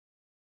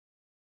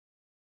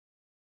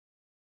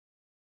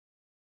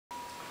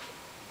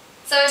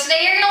So today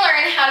you're going to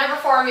learn how to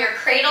perform your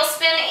cradle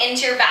spin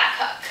into your back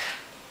hook.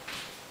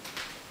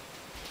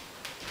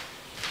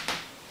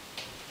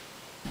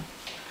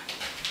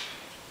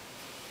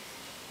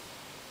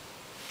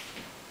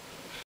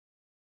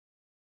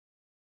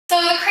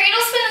 So the cradle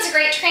spin is a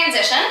great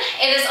transition.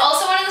 It is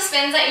also one of the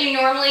spins that you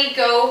normally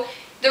go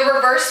the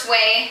reverse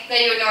way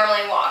that you would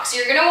normally walk. So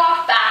you're going to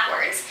walk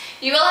backwards.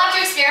 You will have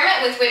to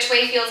experiment with which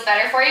way feels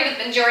better for you, but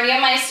the majority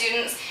of my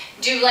students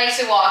do like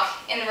to walk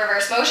in the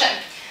reverse motion.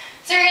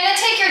 So you're going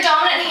to take your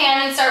dominant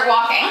hand and start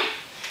walking.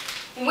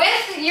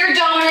 With your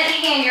dominant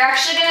hand, you're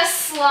actually going to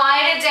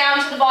slide it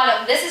down to the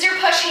bottom. This is your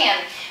push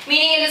hand,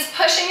 meaning it is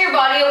pushing your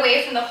body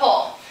away from the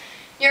pole.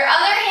 Your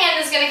other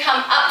hand is going to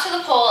come up to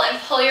the pole and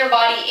pull your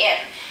body in.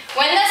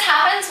 When this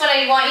happens, what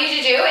I want you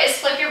to do is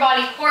flip your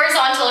body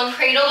horizontal and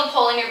cradle the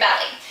pole in your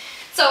belly.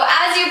 So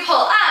as you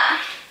pull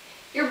up,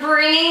 you're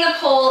bringing the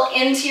pole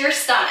into your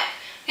stomach.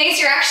 Okay,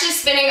 so you're actually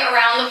spinning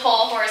around the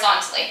pole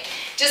horizontally.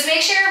 Just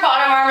make sure your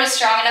bottom arm is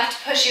strong enough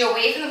to push you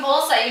away from the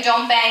pole so that you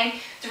don't bang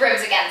the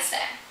ribs against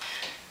it.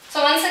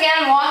 So once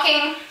again,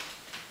 walking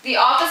the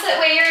opposite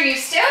way you're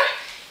used to.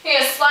 You're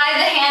going to slide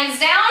the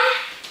hands down,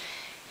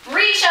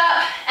 reach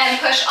up, and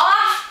push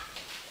off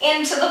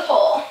into the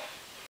pole.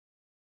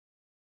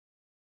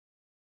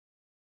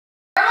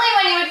 Normally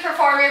when you would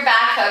perform your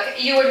back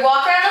hook, you would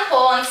walk around the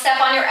pole and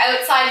step on your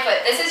outside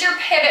foot. This is your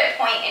pivot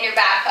point in your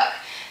back hook.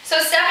 So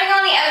stepping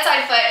on the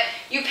outside foot,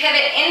 you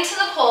pivot into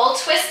the pole,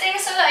 twisting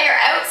so that your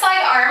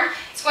outside arm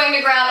is going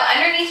to grab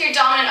underneath your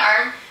dominant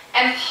arm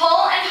and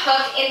pull and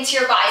hook into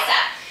your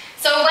bicep.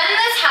 So when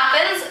this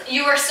happens,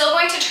 you are still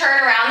going to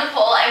turn around the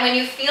pole, and when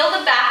you feel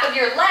the back of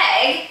your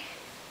leg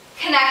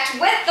connect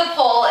with the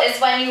pole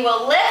is when you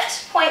will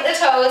lift, point the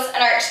toes,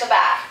 and arch the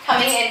back,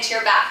 coming into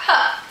your back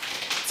hook.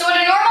 So what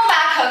a normal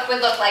back hook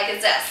would look like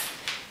is this.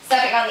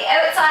 Stepping on the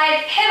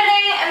outside,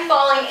 pivoting, and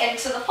falling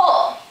into the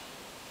pole.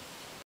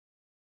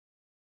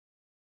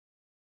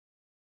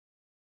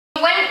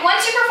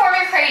 Once you perform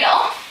your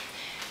cradle,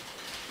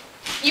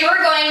 you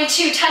are going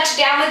to touch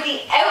down with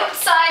the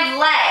outside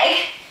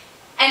leg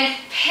and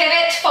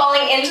pivot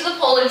falling into the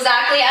pole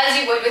exactly as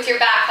you would with your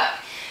back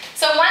hook.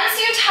 So once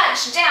you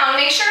touch down,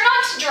 make sure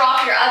not to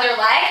drop your other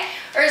leg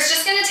or it's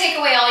just going to take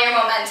away all your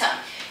momentum.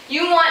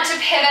 You want to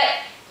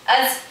pivot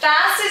as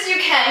fast as you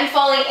can,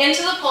 falling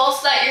into the pole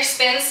so that your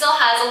spin still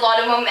has a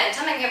lot of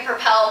momentum and can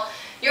propel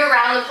you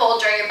around the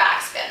pole during your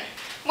back spin.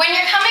 When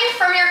you're coming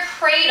from your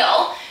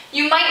cradle,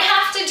 you might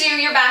have to do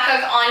your back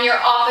hook on your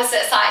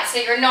opposite side, so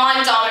your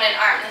non-dominant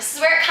arm. This is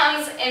where it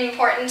comes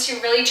important to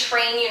really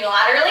train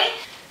unilaterally.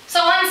 So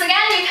once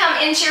again, you come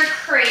into your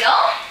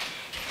cradle,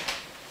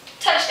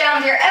 touch down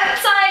to your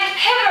outside,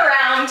 pivot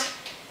around,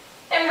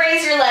 and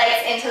raise your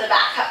legs into the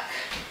back hook.